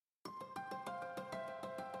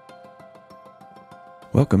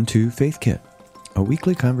Welcome to Faith Kit, a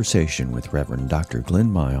weekly conversation with Reverend Dr.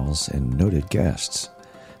 Glenn Miles and noted guests,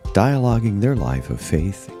 dialoguing their life of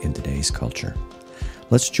faith in today's culture.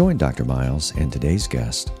 Let's join Dr. Miles and today's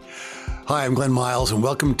guest. Hi, I'm Glenn Miles, and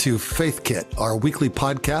welcome to Faith Kit, our weekly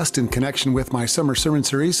podcast in connection with my summer sermon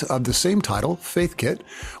series of the same title, Faith Kit,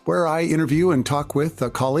 where I interview and talk with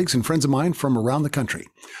colleagues and friends of mine from around the country.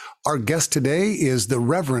 Our guest today is the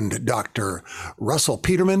Reverend Dr. Russell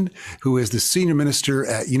Peterman, who is the senior minister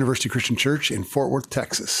at University Christian Church in Fort Worth,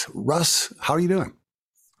 Texas. Russ, how are you doing?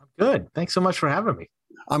 I'm good. Thanks so much for having me.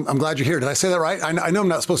 I'm glad you're here. Did I say that right? I know I'm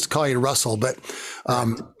not supposed to call you Russell, but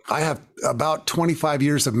I have about 25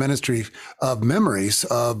 years of ministry of memories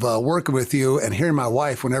of working with you and hearing my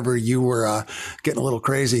wife whenever you were getting a little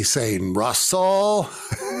crazy saying, Russell.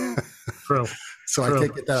 True. So True. I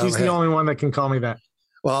can't get that. She's the only one that can call me that.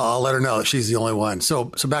 Well, I'll let her know that she's the only one.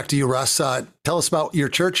 So back to you, Russ. Tell us about your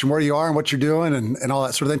church and where you are and what you're doing and all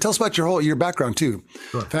that sort of thing. Tell us about your background too,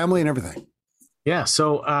 Sure. Family and everything. Yeah.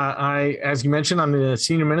 So as you mentioned, I'm the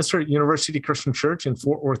senior minister at University Christian Church in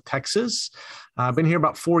Fort Worth, Texas. I've been here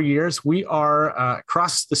about 4 years. We are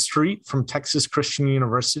across the street from Texas Christian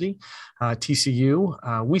University,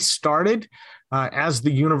 TCU. We started as the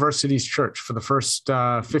university's church for the first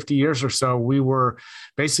 50 years or so. We were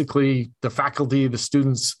basically the faculty, the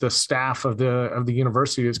students, the staff of the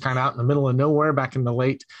university. It was kind of out in the middle of nowhere back in the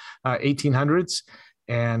late 1800s.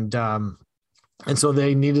 And so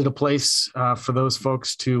they needed a place for those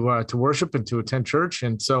folks to worship and to attend church.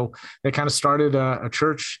 And so they kind of started a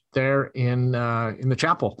church there in the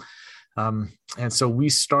chapel. And so we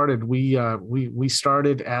started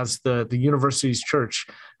as the university's church.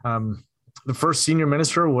 The first senior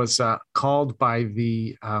minister was called by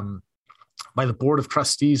the board of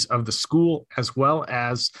trustees of the school, as well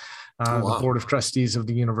as the board of trustees of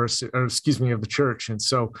the university, of the church. And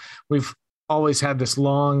so we've always had this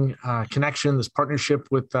long connection, this partnership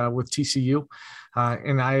with TCU,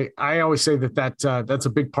 and I always say that's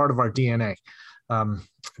a big part of our DNA.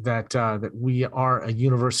 That we are a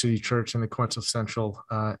university church and the quintessential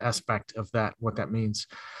aspect of that, what that means.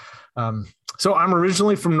 So I'm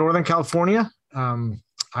originally from Northern California.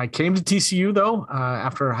 I came to TCU though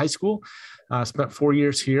after high school. Spent 4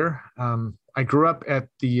 years here. I grew up at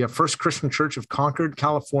the First Christian Church of Concord,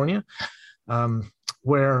 California.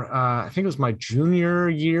 Where I think it was my junior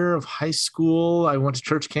year of high school. I went to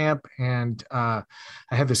church camp, and I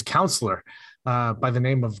had this counselor by the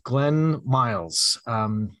name of Glenn Miles,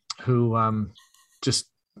 who just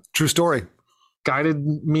true story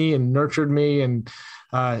guided me and nurtured me and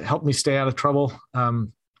helped me stay out of trouble. So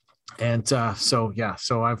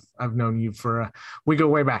I've known you for we go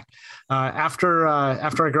way back. After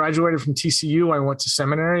I graduated from TCU, I went to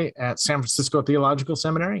seminary at San Francisco Theological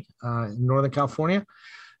Seminary in Northern California,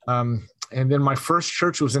 and then my first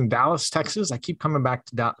church was in Dallas, Texas. I keep coming back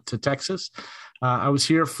to Texas. I was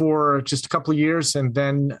here for just a couple of years, and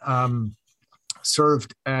then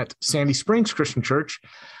served at Sandy Springs Christian Church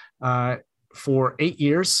for 8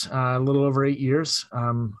 years, a little over 8 years.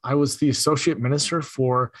 I was the associate minister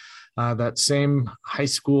for that same high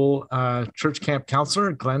school church camp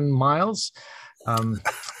counselor, Glenn Miles.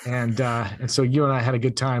 And so you and I had a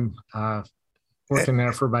good time working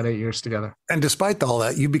there for about 8 years together. And despite all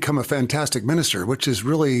that, you become a fantastic minister, which is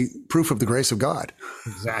really proof of the grace of God.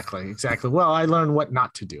 Exactly. Well, I learned what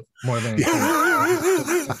not to do more than anything.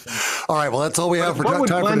 All right. Well, that's all we have for time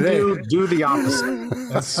for today. Do the opposite.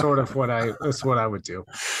 That's sort of what I would do.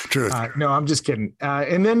 Truth. No, I'm just kidding.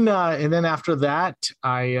 And then after that,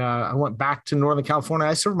 I went back to Northern California.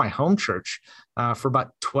 I served my home church for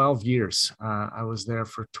about 12 years. I was there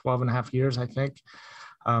for 12 and a half years, I think.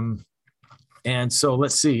 And so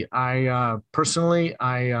let's see. I'm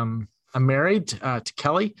married to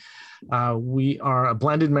Kelly. We are a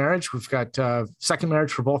blended marriage. We've got second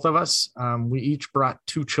marriage for both of us. We each brought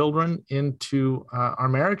 2 children into our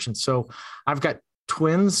marriage. And so I've got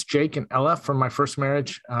twins, Jake and Ella, from my first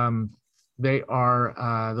marriage.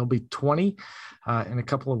 They'll be 20 in a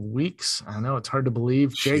couple of weeks. I know it's hard to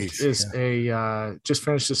believe. Jake just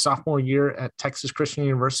finished his sophomore year at Texas Christian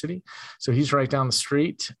University. So he's right down the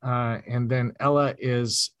street. And then Ella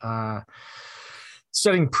is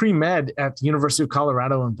studying pre-med at the University of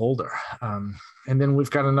Colorado in Boulder. And then we've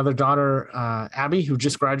got another daughter, Abby, who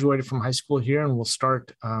just graduated from high school here and will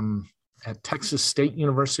start at Texas State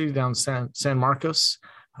University down San Marcos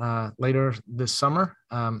later this summer.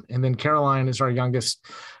 And then Caroline is our youngest.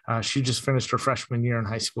 She just finished her freshman year in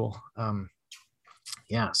high school.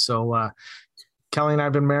 So Kelly and I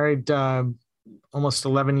have been married almost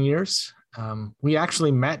 11 years. We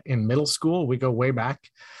actually met in middle school. We go way back.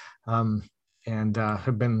 and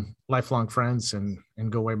have been lifelong friends and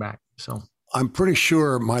go way back. So I'm pretty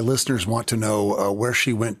sure my listeners want to know where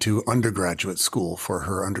she went to undergraduate school for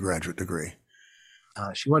her undergraduate degree.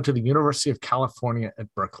 She went to the University of California at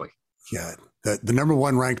Berkeley. Yeah, the number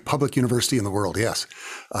one ranked public university in the world. Yes.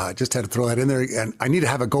 Just had to throw that in there. And I need to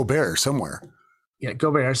have a Go Bears somewhere. Yeah,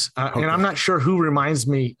 Go Bears. Okay. And I'm not sure who reminds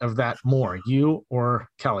me of that more, you or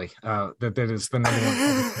Kelly, that is the number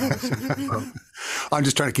one. I'm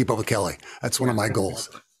just trying to keep up with Kelly. That's one of my goals.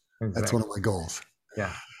 Exactly. That's one of my goals.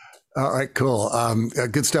 Yeah. All right, cool.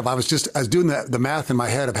 Good stuff. I was doing the math in my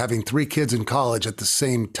head of having 3 kids in college at the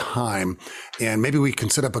same time. And maybe we can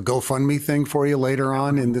set up a GoFundMe thing for you later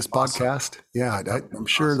on in this podcast. Yeah, I'm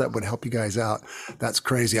sure that would help you guys out. That's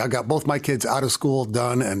crazy. I got both my kids out of school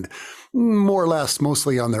done and more or less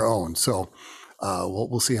mostly on their own. So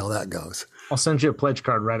we'll see how that goes. I'll send you a pledge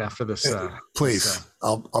card right after this. Please.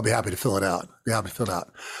 I'll be happy to fill it out.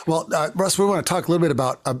 Well, Russ, we want to talk a little bit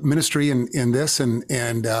about ministry in this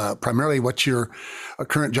and primarily what your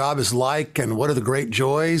current job is like and what are the great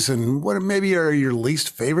joys and what maybe are your least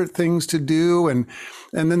favorite things to do. And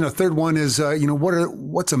then the third one is,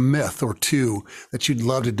 what's a myth or two that you'd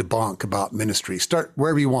love to debunk about ministry? Start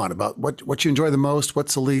wherever you want about what you enjoy the most,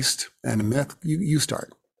 what's the least, and a myth. You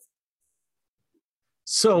start.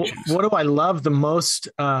 So what do I love the most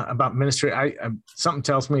about ministry? Something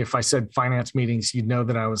tells me if I said finance meetings, you'd know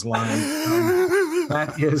that I was lying.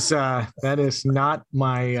 That is not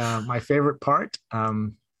my favorite part.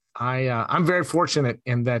 I'm very fortunate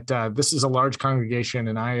in that this is a large congregation,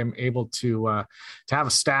 and I am able to have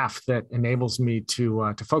a staff that enables me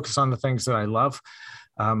to focus on the things that I love.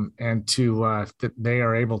 And that they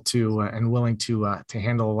are able to and willing to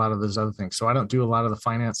handle a lot of those other things. So I don't do a lot of the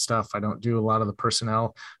finance stuff. I don't do a lot of the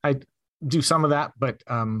personnel. I do some of that, but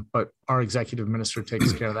our executive minister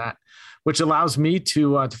takes care of that, which allows me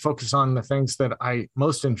to focus on the things that I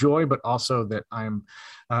most enjoy, but also that I'm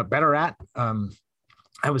better at.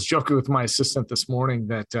 I was joking with my assistant this morning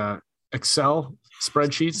that Excel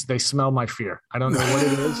spreadsheets, they smell my fear. I don't know what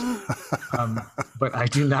it is, but I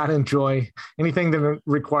do not enjoy anything that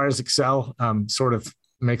requires Excel. Sort of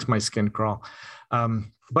makes my skin crawl.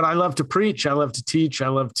 But I love to preach. I love to teach. I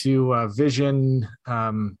love to vision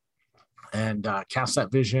and cast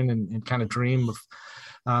that vision and kind of dream of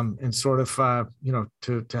and sort of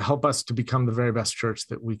to help us to become the very best church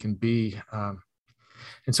that we can be.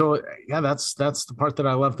 And so that's the part that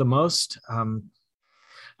I love the most.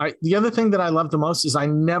 The other thing that I love the most is I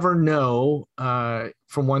never know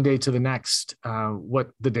from one day to the next what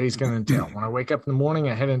the day's going to entail. When I wake up in the morning,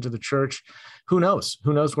 I head into the church. Who knows?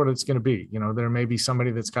 Who knows what it's going to be? There may be somebody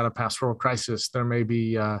that's got a pastoral crisis. There may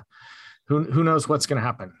be who knows what's going to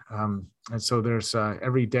happen. And so there's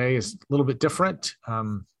every day is a little bit different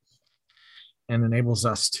and enables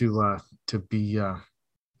us to be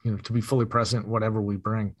fully present whatever we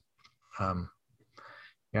bring.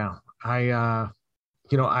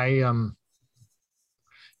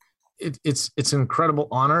 It's an incredible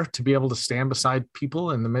honor to be able to stand beside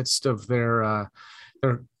people in the midst of their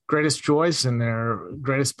greatest joys and their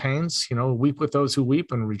greatest pains, weep with those who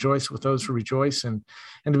weep and rejoice with those who rejoice, and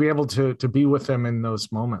to be able to be with them in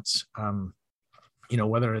those moments.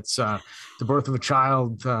 Whether it's the birth of a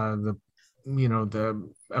child, the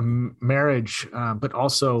marriage, but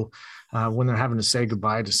also when they're having to say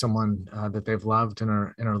goodbye to someone that they've loved and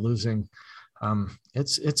are losing.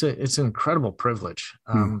 It's an incredible privilege.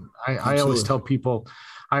 I always tell people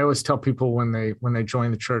when they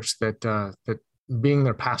join the church that being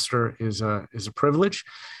their pastor is a privilege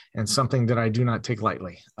and something that I do not take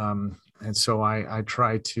lightly. And so I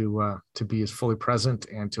try to be as fully present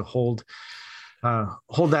and to hold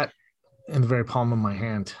that in the very palm of my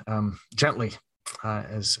hand, gently,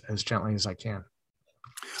 as gently as I can.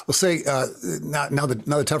 Well, say now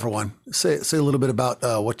the tougher one. Say a little bit about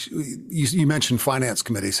what you mentioned finance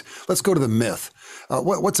committees. Let's go to the myth.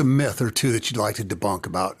 What's a myth or two that you'd like to debunk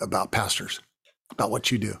about pastors, about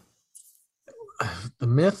what you do? The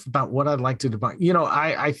myth about what I'd like to debunk.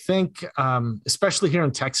 I think, especially here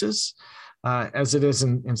in Texas, as it is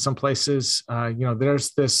in some places,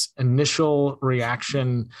 there's this initial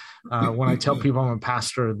reaction when I tell people I'm a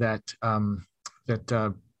pastor that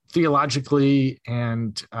theologically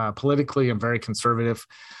and politically I'm very conservative,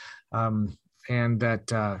 and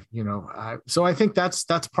that so I think that's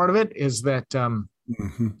part of it is that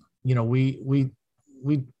we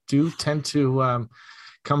do tend to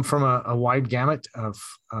come from a wide gamut of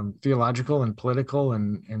theological and political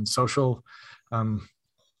and social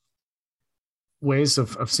ways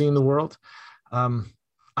of seeing the world.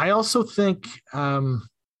 I also think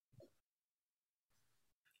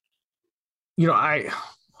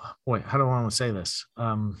boy, how do I want to say this?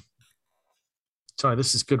 Sorry,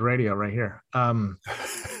 this is good radio right here.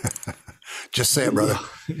 Just say it, brother.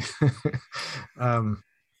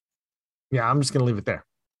 Yeah, I'm just going to leave it there.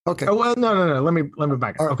 Okay. Oh, well, no. Let me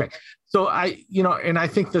back up. Okay. So and I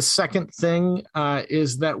think the second thing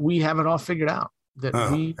is that we have it all figured out.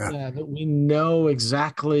 That we know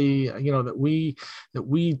exactly, that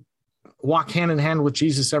we walk hand in hand with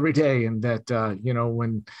Jesus every day, and that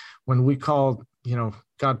when we call,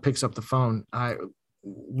 God picks up the phone.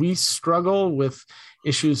 We struggle with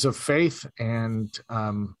issues of faith and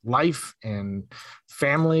life and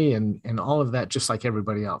family and all of that, just like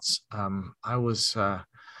everybody else. I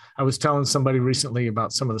was telling somebody recently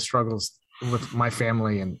about some of the struggles with my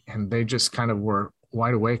family, and they just kind of were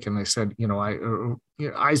wide awake, and they said,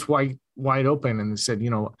 eyes wide open, and they said,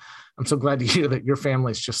 I'm so glad to hear that your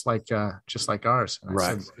family is just like ours. And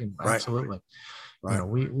I said, absolutely. Right.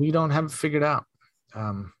 We don't have it figured out,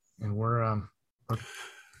 and we're.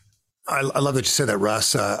 I love that you said that,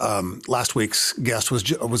 Russ. Last week's guest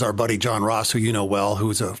was our buddy John Ross, who you know well, who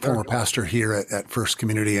was a former pastor here at First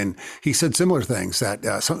Community, and he said similar things,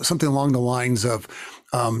 that something along the lines of,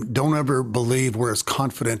 don't ever believe we're as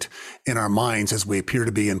confident in our minds as we appear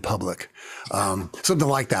to be in public. Something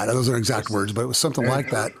like that. Those are exact words, but it was something like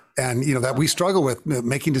that. And, that we struggle with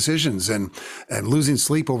making decisions and losing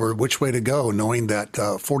sleep over which way to go, knowing that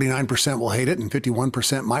 49% will hate it and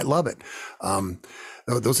 51% might love it.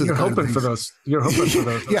 Those are You're hoping for those. You're hoping for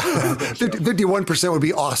those. Yeah, 51% would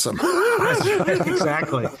be awesome.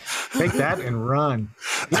 Exactly. Take that and run.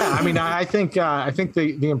 Yeah, I think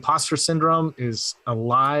the imposter syndrome is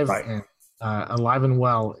alive and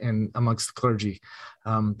well amongst the clergy.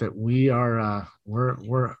 That we are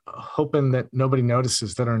we're hoping that nobody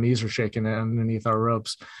notices that our knees are shaking underneath our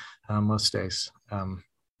robes most days.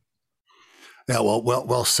 Yeah,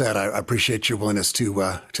 well said. I appreciate your willingness to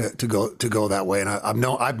go that way, and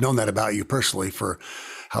I've known that about you personally for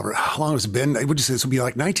how long has it been? Would you say this would be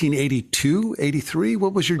like 1982, 83?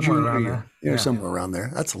 What was your junior year? Yeah, somewhere around there.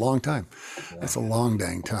 That's a long time. Yeah. That's a long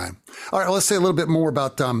dang time. All right, well, let's say a little bit more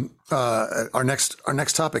about our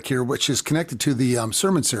next topic here, which is connected to the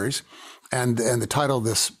sermon series and the title of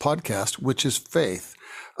this podcast, which is faith.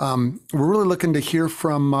 We're really looking to hear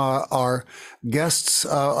from our guests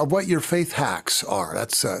of what your faith hacks are.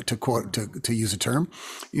 That's to use a term.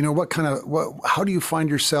 How do you find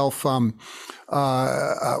yourself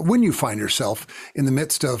when you find yourself in the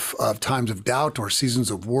midst of times of doubt or seasons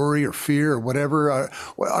of worry or fear or whatever?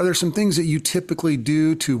 Are there some things that you typically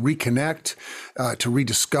do to reconnect, to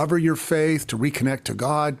rediscover your faith, to reconnect to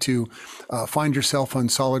God, to find yourself on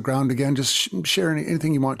solid ground again? Just share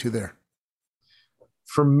anything you want to there.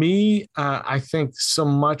 For me, I think so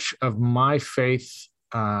much of my faith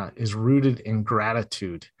is rooted in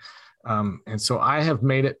gratitude. And so I have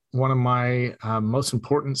made it one of my most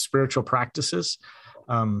important spiritual practices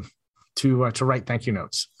to write thank you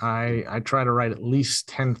notes. I try to write at least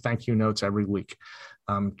 10 thank you notes every week.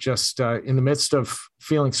 Just in the midst of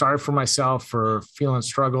feeling sorry for myself or feeling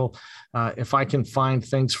struggle, if I can find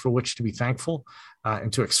things for which to be thankful,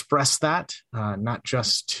 and to express that, not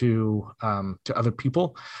just to other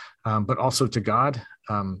people, but also to God,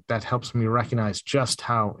 that helps me recognize just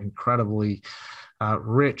how incredibly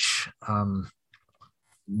rich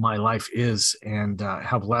my life is and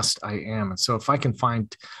how blessed I am. And so if I can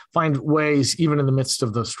find ways, even in the midst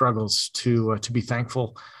of those struggles, to be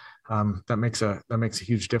thankful, that makes a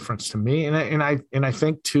huge difference to me. And I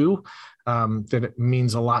think too that it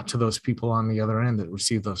means a lot to those people on the other end that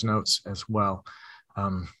receive those notes as well.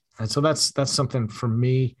 And so that's something for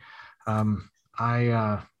me.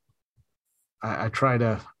 I try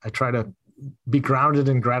to be grounded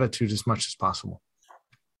in gratitude as much as possible.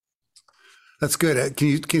 That's good. Can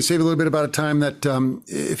you say a little bit about a time that,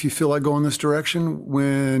 if you feel like going this direction,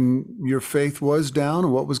 when your faith was down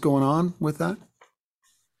and what was going on with that?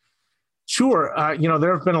 Sure.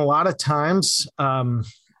 There have been a lot of times.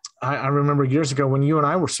 I remember years ago when you and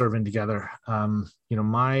I were serving together.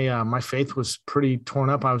 My faith was pretty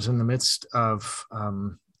torn up. I was in the midst of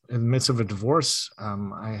a divorce.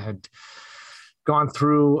 I had gone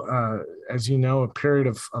through, as you know, a period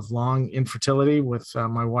of long infertility with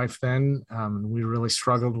my wife. Then we really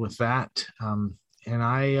struggled with that, and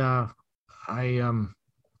I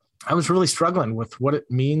was really struggling with what it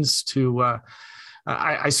means to.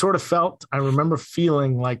 I sort of felt. I remember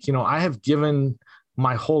feeling like I have given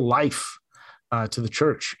my whole life to the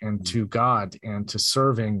church and to God and to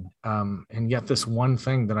serving. And yet this one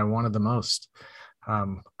thing that I wanted the most,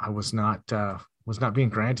 I was not being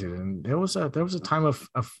granted. And there was a time of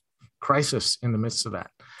crisis in the midst of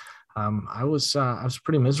that. I was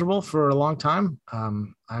pretty miserable for a long time.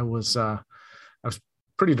 I was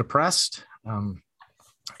pretty depressed,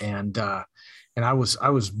 and I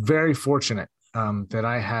was very fortunate that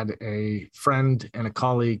I had a friend and a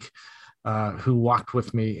colleague who walked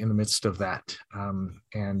with me in the midst of that. I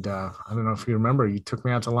don't know if you remember, you took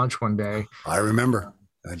me out to lunch one day. I remember.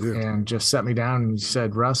 I do. And just set me down and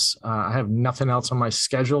said, Russ, I have nothing else on my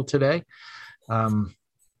schedule today.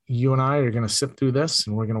 You and I are going to sit through this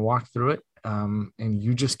and we're going to walk through it. And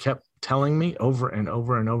you just kept telling me over and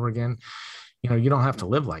over and over again, you don't have to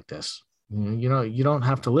live like this. You don't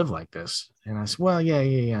have to live like this. And I said, well, yeah,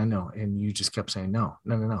 I know. And you just kept saying, no,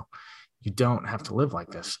 you don't have to live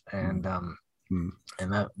like this. And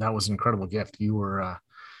that was an incredible gift. You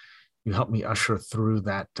helped me usher through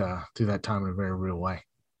that time in a very real way.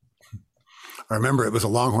 I remember it was a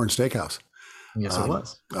Longhorn Steakhouse. Yes, it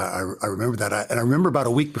was. I remember that. And I remember about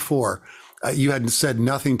a week before, you hadn't said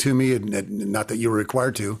nothing to me, and not that you were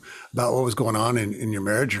required to, about what was going on in your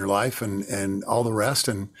marriage, your life, and all the rest.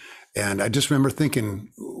 And I just remember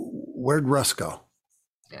thinking, where'd Russ go?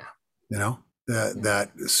 Yeah.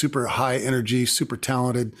 That super high energy, super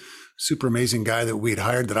talented, super amazing guy that we'd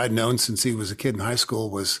hired, that I'd known since he was a kid in high school,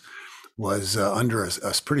 was under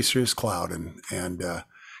a pretty serious cloud. And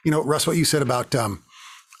Russ, what you said about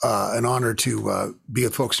an honor to be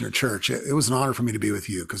with folks in your church, it was an honor for me to be with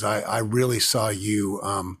you, because I really saw you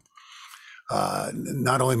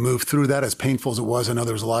not only move through that, as painful as it was. I know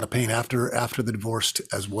there was a lot of pain after the divorce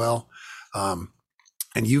as well.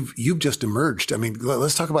 And you've just emerged. I mean,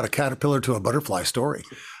 let's talk about a caterpillar to a butterfly story.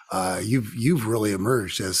 You've really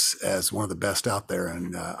emerged as one of the best out there,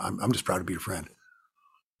 and I'm just proud to be your friend.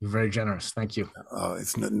 You're very generous. Thank you.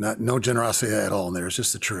 It's no generosity at all in there. It's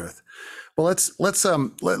just the truth. Well, let's go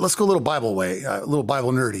a little Bible way, a little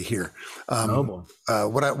Bible nerdy here.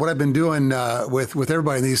 What I've been doing with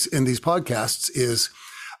everybody in these podcasts is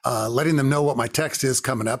letting them know what my text is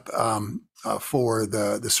coming up for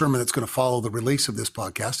the sermon that's going to follow the release of this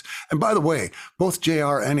podcast. And by the way, both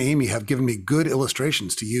JR and Amy have given me good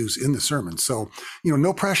illustrations to use in the sermon. So,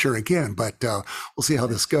 no pressure again, but we'll see how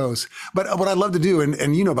this goes. But what I'd love to do, and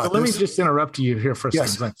about let this. me just interrupt you here for a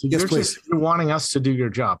second. Yes, please. You're wanting us to do your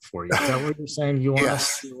job for you. Is that what you're saying? You want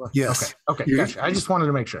us to? Yes. Okay. Gotcha. I just wanted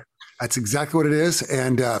to make sure. That's exactly what it is.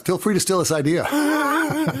 And feel free to steal this idea.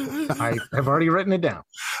 I have already written it down.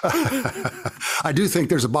 I do think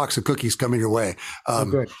there's a box of cookies coming your way.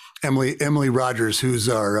 Good. Emily Rogers, who's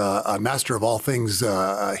our master of all things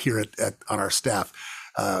here on our staff,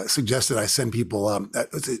 suggested I send people.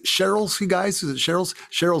 Is it Cheryl's, you guys? Is it Cheryl's?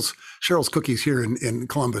 Cheryl's cookies here in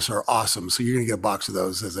Columbus are awesome. So you're going to get a box of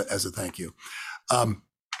those as a thank you.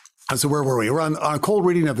 And so where were we? We're on a cold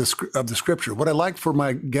reading of the scripture. What I like for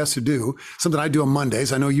my guests to do, something I do on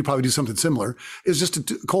Mondays, I know you probably do something similar, is just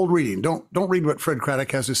a cold reading. Don't read what Fred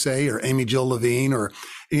Craddock has to say, or Amy Jill Levine, or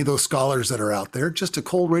any of those scholars that are out there. Just a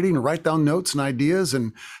cold reading, and write down notes and ideas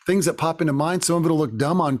and things that pop into mind. Some of it'll look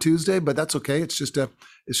dumb on Tuesday, but that's okay. It's just a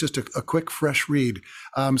quick, fresh read.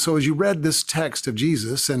 So as you read this text of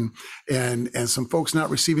Jesus and some folks not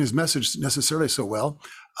receiving his message necessarily so well,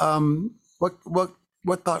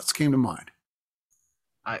 what thoughts came to mind?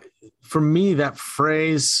 For me, that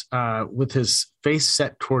phrase with his face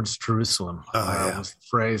set towards Jerusalem was the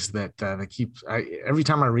phrase that keeps. Every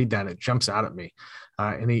time I read that, it jumps out at me.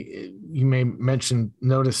 And you may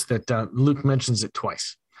notice that Luke mentions it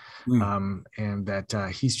twice, and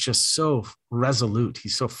that he's just so resolute.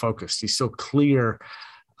 He's so focused. He's so clear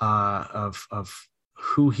of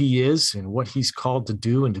who he is and what he's called to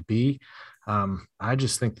do and to be. I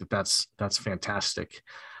just think that's fantastic.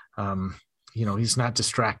 He's not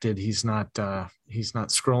distracted. He's not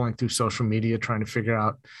scrolling through social media trying to figure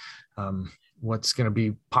out what's going to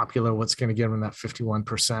be popular, what's going to give him that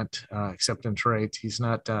 51% acceptance rate. He's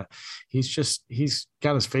not. He's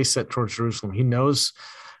got his face set towards Jerusalem. He knows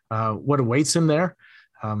what awaits him there,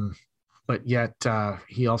 but yet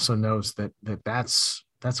he also knows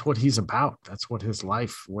that's what he's about. That's what his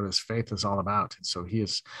life, what his faith is all about. And so he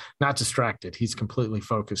is not distracted. He's completely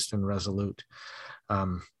focused and resolute.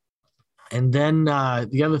 And then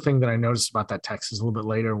the other thing that I noticed about that text is a little bit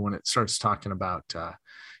later when it starts talking about,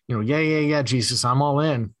 yeah, Jesus, I'm all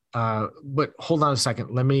in. But hold on a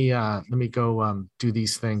second. Let me go do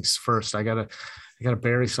these things first. I gotta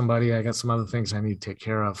bury somebody. I got some other things I need to take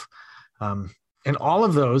care of. And all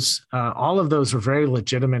of those are very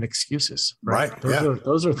legitimate excuses, right?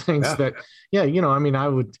 Those are things that, I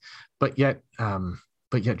would, but yet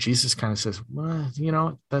Jesus kind of says,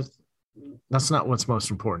 well, that's not what's most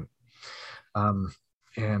important.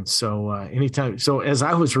 And so so as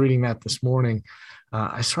I was reading that this morning,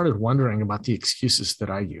 I started wondering about the excuses that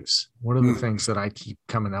I use. What are the things that I keep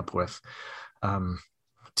coming up with to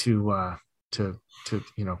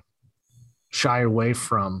shy away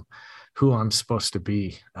from who I'm supposed to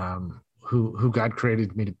be, who God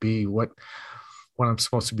created me to be, what I'm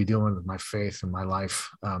supposed to be doing with my faith and my life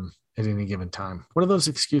at any given time. What are those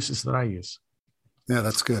excuses that I use? Yeah,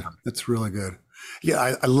 that's good. That's really good.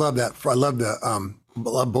 Yeah, I love that. I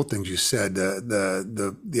love both things you said.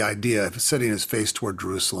 The idea of setting his face toward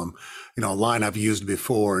Jerusalem. A line I've used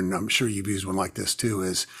before, and I'm sure you've used one like this too,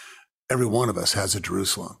 is every one of us has a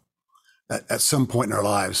Jerusalem. At some point in our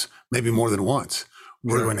lives, maybe more than once,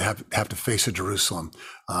 we're going to have to face a Jerusalem.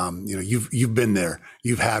 You've been there.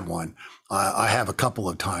 You've had one. I have a couple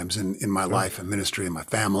of times in my life and ministry and my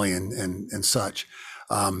family and such.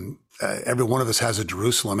 Every one of us has a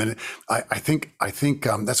Jerusalem, and I think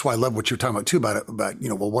that's why I love what you're talking about too about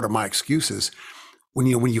what are my excuses? When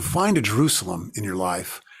you find a Jerusalem in your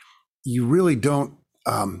life, you really don't.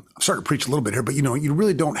 I'm starting to preach a little bit here, but you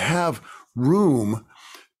really don't have room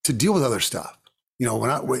to deal with other stuff.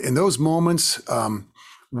 In those moments, I'm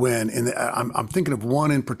thinking of one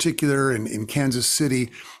in particular in Kansas City.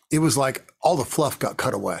 It was like all the fluff got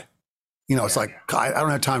cut away. It's like, I don't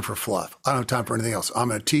have time for fluff. I don't have time for anything else. I'm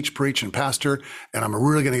going to teach, preach, and pastor, and I'm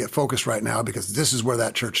really going to get focused right now because this is where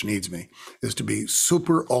that church needs me, is to be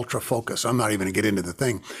super ultra focused. I'm not even going to get into the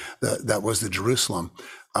thing that was the Jerusalem.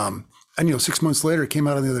 And 6 months later, it came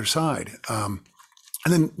out on the other side.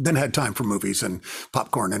 And then had time for movies and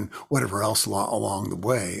popcorn and whatever else along the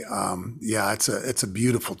way. It's a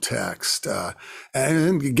beautiful text.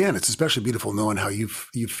 And again, it's especially beautiful knowing how you've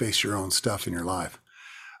faced your own stuff in your life.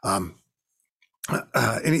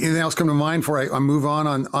 Anything else come to mind before I move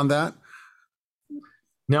on that?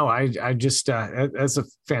 No, I just, that's a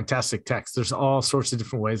fantastic text. There's all sorts of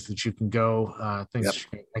different ways that you can go. Things.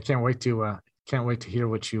 Yep. I can't wait to hear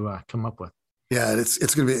what you come up with. Yeah,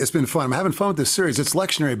 it's been fun. I'm having fun with this series. It's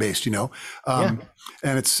lectionary based, and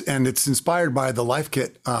it's inspired by the Life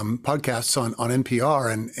Kit podcasts on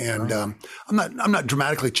NPR, and right. I'm not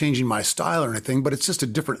dramatically changing my style or anything, but it's just a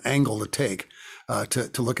different angle to take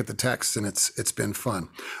to look at the text, and it's been fun.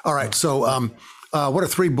 All right, so what are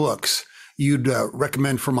 3 books you'd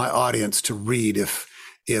recommend for my audience to read if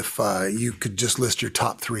you could just list your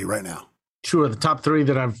top 3 right now? Sure, the top 3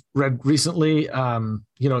 that I've read recently,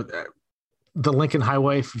 The Lincoln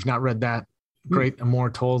Highway, if you've not read that, great Amor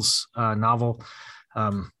Towles novel.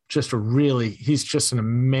 He's just an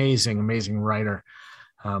amazing writer.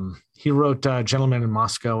 He wrote Gentleman in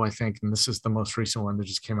Moscow, I think, and this is the most recent one that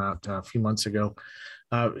just came out a few months ago.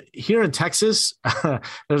 Here in Texas,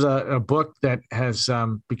 there's a book that has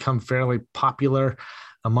become fairly popular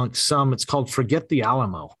amongst some. It's called Forget the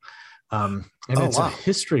Alamo. It's a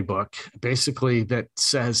history book, basically, that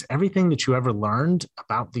says everything that you ever learned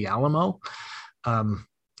about the Alamo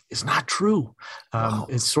is not true.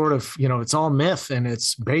 It's sort of, it's all myth, and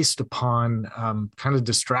it's based upon kind of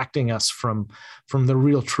distracting us from the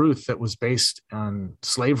real truth that was based on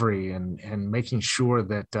slavery and making sure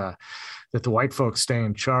that the white folks stay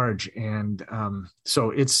in charge. And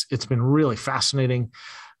so it's been really fascinating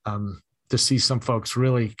to see some folks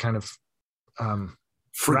really kind of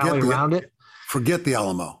rally around it. Forget the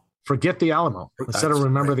Alamo. Forget the Alamo instead of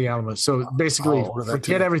remember the Alamo. So basically,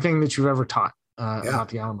 forget everything that you've ever taught about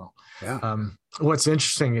the Alamo. Yeah. What's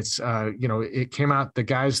interesting, it's it came out. The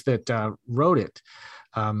guys that wrote it,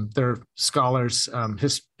 they're scholars,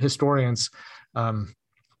 historians,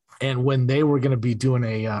 and when they were going to be doing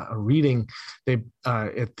a reading, they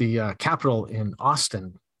at the Capitol in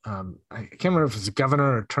Austin. I can't remember if it was a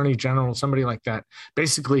governor or attorney general, somebody like that,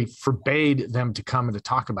 basically forbade them to come and to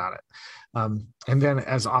talk about it. And then,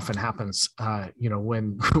 as often happens,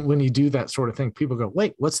 when you do that sort of thing, people go,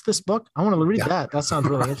 wait, what's this book? I want to read that. That sounds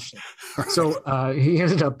really interesting. So he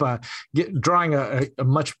ended up drawing a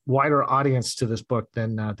much wider audience to this book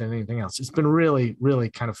than anything else. It's been really, really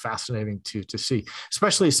kind of fascinating to see,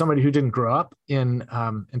 especially as somebody who didn't grow up in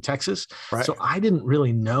Texas. Right. So I didn't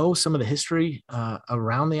really know some of the history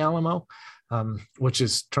around the Alamo,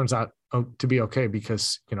 which turns out to be okay,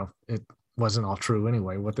 because it wasn't all true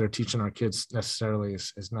anyway. What they're teaching our kids necessarily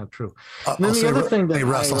is not true. And then the other thing that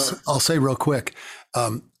Russ, I'll say real quick,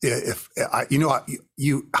 if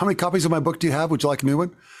you, how many copies of my book do you have? Would you like a new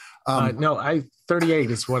one? No, 38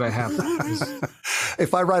 is what I have.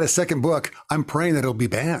 If I write a second book, I'm praying that it'll be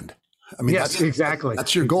banned. I mean, yes, exactly.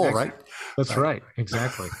 That's your goal, right? That's right.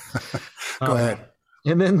 Exactly. Go ahead.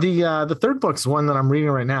 And then the third book's one that I'm reading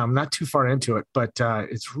right now. I'm not too far into it, but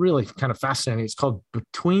it's really kind of fascinating. It's called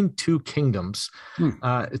Between Two Kingdoms.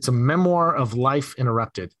 It's a memoir of life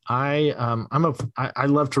interrupted. I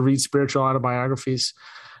love to read spiritual autobiographies.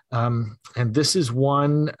 And this is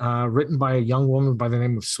one written by a young woman by the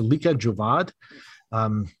name of Sulika Javad.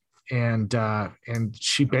 And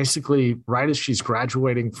she basically, right as she's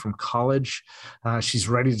graduating from college, she's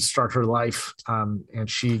ready to start her life, and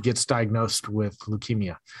she gets diagnosed with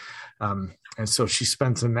leukemia. And so she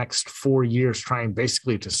spends the next 4 years trying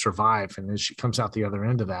basically to survive. And as she comes out the other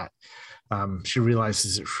end of that, she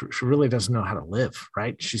realizes that she really doesn't know how to live,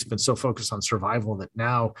 right? She's been so focused on survival that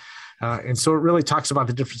now, and so it really talks about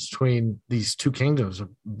the difference between these two kingdoms,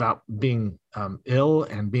 about being ill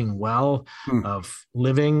and being well, of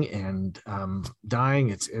living and dying.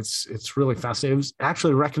 It's really fascinating. It was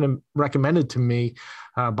actually recommended to me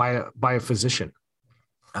by a physician,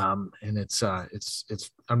 and it's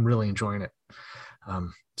I'm really enjoying it.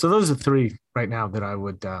 So those are three right now that I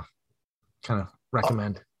would kind of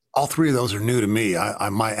recommend. All three of those are new to me.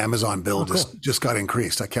 My Amazon bill just got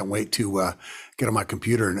increased. I can't wait to get on my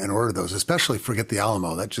computer and order those, especially Forget the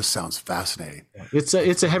Alamo. That just sounds fascinating. It's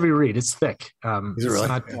a heavy read. It's thick. Is it really?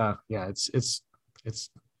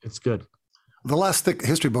 It's good. The last thick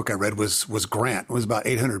history book I read was Grant. It was about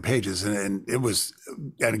 800 pages, and it was,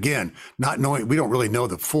 and again, not knowing, we don't really know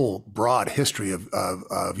the full broad history of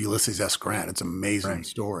Ulysses S. Grant. It's an amazing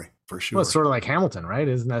story for sure. Well, it's sort of like Hamilton, right?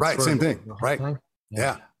 Isn't that right? Same thing, right? Thing?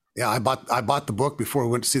 Yeah. Yeah, I bought the book before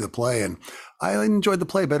we went to see the play, and I enjoyed the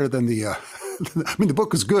play better than the. I mean, the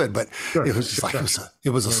book was good, but it was just it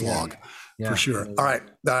was a slog for sure. All right,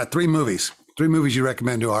 3 movies. 3 movies you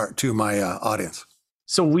recommend to my audience.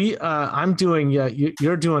 So I'm doing.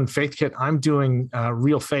 You're doing Faith Kit. I'm doing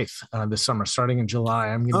Real Faith this summer, starting in July.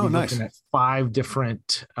 I'm going to be looking at 5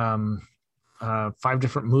 different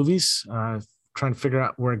movies. Trying to figure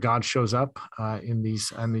out where God shows up in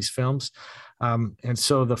these films. And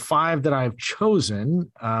so the 5 that I've chosen,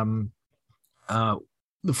 the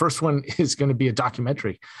first one is going to be a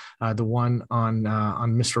documentary, the one on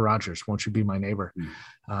Mr. Rogers, Won't You Be My Neighbor?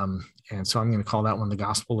 And so I'm going to call that one The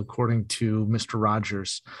Gospel According to Mr.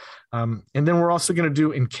 Rogers. And then we're also going to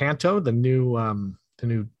do Encanto, the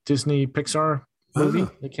new Disney Pixar movie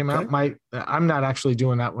that came out. I'm not actually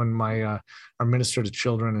doing that one. Our minister to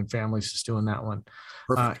children and families is doing that one.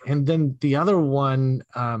 And then the other one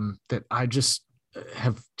that I just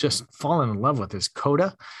have just fallen in love with is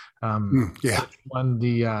Coda. Won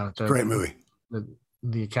the great movie,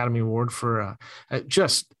 the Academy Award for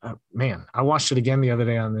man. I watched it again the other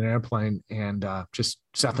day on an airplane and just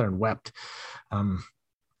sat there and wept. And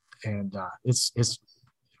it's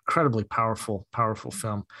incredibly powerful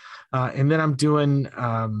film. And then I'm doing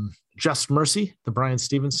Just Mercy, the Brian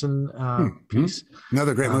Stevenson piece.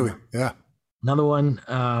 Another great movie. Yeah. Another one.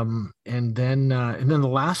 And then the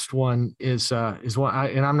last one is one,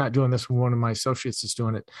 and I'm not doing this one. One of my associates is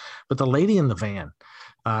doing it, but The Lady in the Van.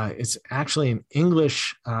 It's actually an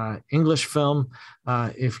English film.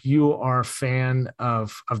 If you are a fan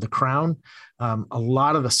of The Crown, a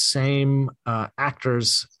lot of the same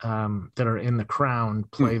actors that are in The Crown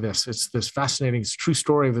play this. It's this fascinating, it's a true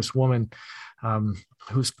story of this woman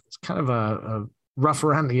who's kind of a rough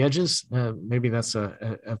around the edges. Maybe that's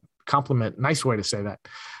a compliment, nice way to say that.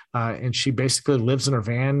 And she basically lives in her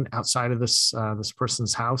van outside of this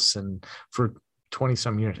person's house, and for 20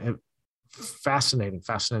 some years. Fascinating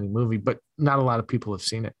movie, but not a lot of people have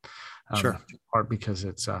seen it. Sure. In part because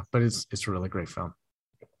it's a really great film.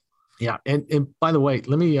 Yeah. And by the way,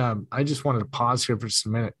 let me, I just wanted to pause here for just a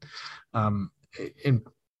minute. And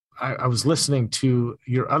I was listening to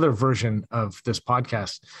your other version of this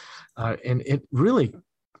podcast, and it really,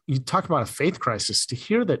 you talk about a faith crisis. To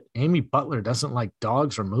hear that Amy Butler doesn't like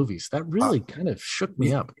dogs or movies, that really kind of shook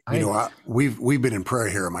me up. We've been in prayer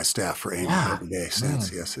here on my staff for Amy every day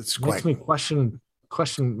since. Yes, it's makes me question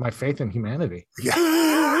my faith in humanity. Yeah,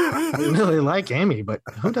 I really like Amy, but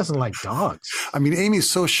who doesn't like dogs? I mean, Amy's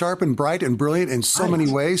so sharp and bright and brilliant in so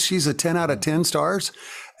many ways. She's a 10 out of 10 stars,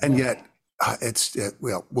 and yet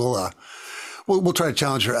We'll try to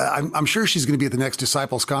challenge her. I'm sure she's going to be at the next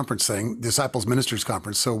Disciples Ministers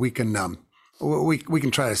Conference, so we can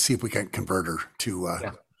try to see if we can convert her to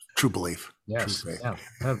true belief. Yes, true faith.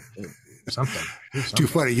 Yeah. Something. Too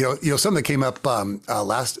funny. You know, something that came up in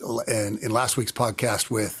last week's podcast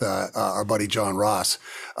with our buddy John Ross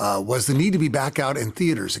was the need to be back out in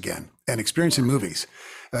theaters again and experiencing movies.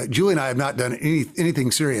 Julie and I have not done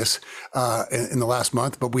anything serious in the last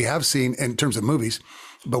month, but we have seen, in terms of movies,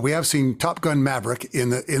 but we have seen Top Gun Maverick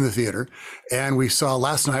in the theater, and we saw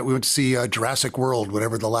last night, we went to see Jurassic World,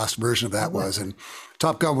 whatever the last version of that was, and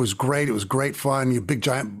Top Gun was great. It was great fun. You big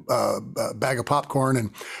giant bag of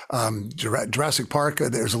popcorn and Jurassic Park.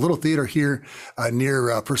 There's a little theater here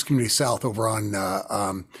near First Community South over on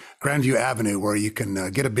Grandview Avenue where you can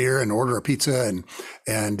get a beer and order a pizza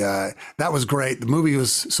and that was great. The movie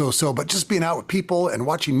was so, but just being out with people and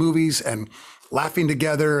watching movies and laughing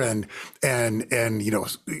together and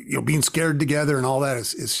being scared together and all that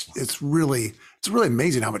it's really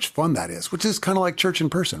amazing how much fun that is, which is kind of like church in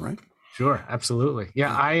person, right? Sure, absolutely.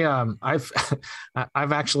 Yeah, I've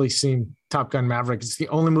actually seen Top Gun Maverick. It's the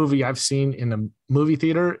only movie I've seen in a movie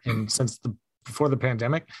theater since before the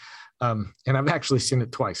pandemic. And I've actually seen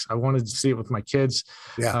it twice. I wanted to see it with my kids.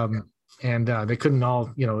 Yeah. And they couldn't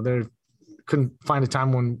all, they couldn't find a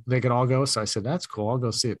time when they could all go. So I said, that's cool. I'll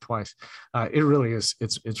go see it twice. It really is.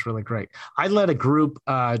 It's really great. I led a group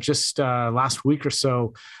just last week or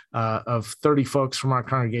so of 30 folks from our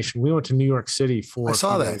congregation. We went to New York City for. I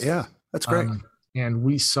saw that. Days. Yeah, that's great. And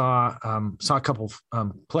we saw a couple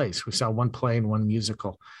of plays. We saw one play and one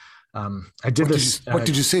musical. What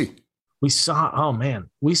did you see? We saw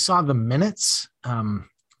The Minutes,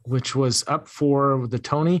 which was up for the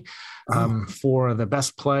Tony for the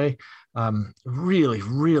best play. Really,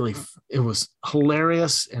 really, it was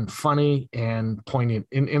hilarious and funny and poignant.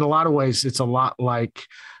 In a lot of ways, it's a lot like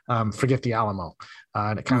Forget the Alamo.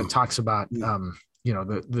 And it kind of talks about,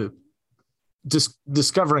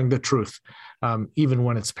 discovering the truth, even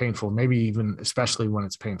when it's painful, maybe even especially when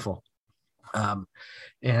it's painful. And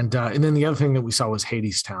then the other thing that we saw was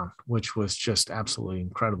Hadestown, which was just absolutely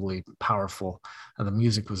incredibly powerful. The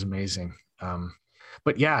music was amazing.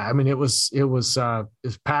 But yeah, I mean, it was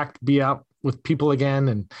packed, be out with people again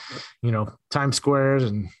and, Times Square.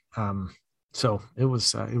 And so it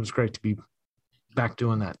was great to be back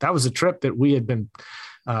doing that. That was a trip that we had been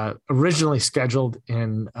originally scheduled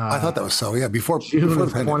in. I thought that was before June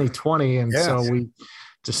of 2020. And so we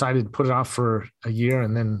decided to put it off for a year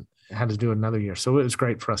and then had to do another year. So it was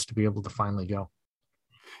great for us to be able to finally go.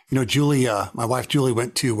 Julie, my wife, Julie,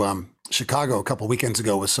 went to Chicago a couple of weekends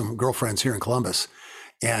ago with some girlfriends here in Columbus,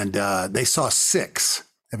 and they saw Six.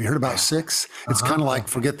 Have you heard about Six? It's kind of like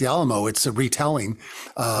Forget the Alamo. It's a retelling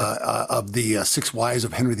of the Six Wives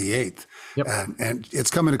of Henry VIII. Yep. And it's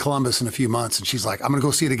coming to Columbus in a few months, and she's like, "I'm going to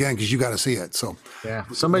go see it again because you got to see it." So yeah,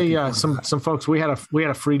 somebody, some folks, we had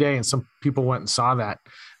a free day, and some people went and saw that,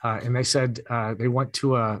 and they said they went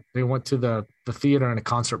to the theater and a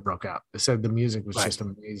concert broke out. They said the music was just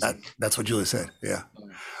amazing. That's what Julie said. Yeah.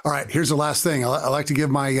 All right. Here's the last thing. I like to give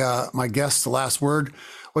my my guests the last word.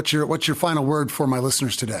 What's your final word for my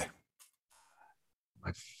listeners today?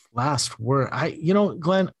 My last word,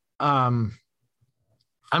 Glenn.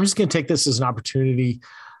 I'm just going to take this as an opportunity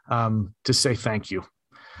to say thank you.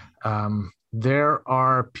 There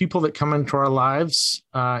are people that come into our lives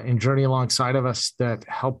and journey alongside of us that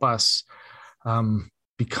help us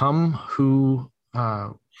become who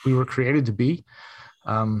we were created to be.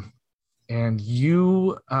 And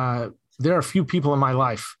there are a few people in my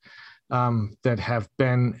life that have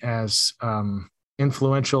been as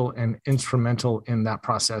influential and instrumental in that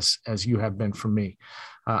process as you have been for me.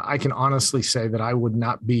 I can honestly say that I would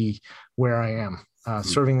not be where I am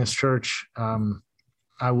serving this church.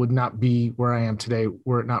 I would not be where I am today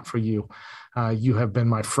were it not for you. You have been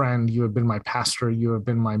my friend. You have been my pastor. You have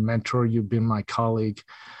been my mentor. You've been my colleague.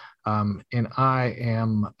 And I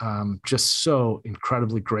am just so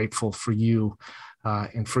incredibly grateful for you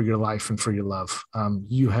and for your life and for your love.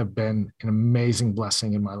 You have been an amazing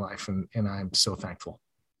blessing in my life, and I'm so thankful.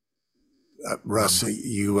 Russ,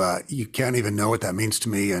 you can't even know what that means to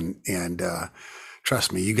me, and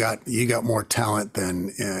trust me, you got more talent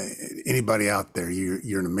than anybody out there.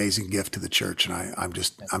 You're an amazing gift to the church, and I'm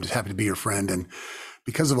just happy to be your friend. And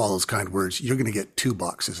because of all those kind words, you're going to get 2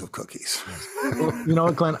 boxes of cookies. Well, you know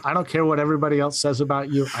what, Glenn? I don't care what everybody else says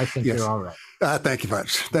about you. I think you're all right. Thank you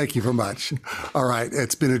much. Thank you very much. All right.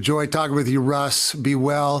 It's been a joy talking with you, Russ. Be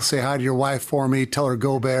well. Say hi to your wife for me. Tell her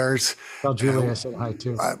go Bears. Tell Julie I said hi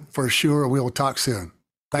too. For sure. We will talk soon.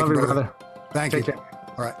 Thank you, brother. Thank you. Care.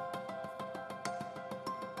 All right.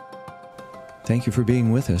 Thank you for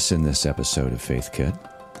being with us in this episode of Faith Kit.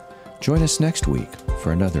 Join us next week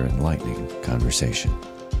for another enlightening conversation.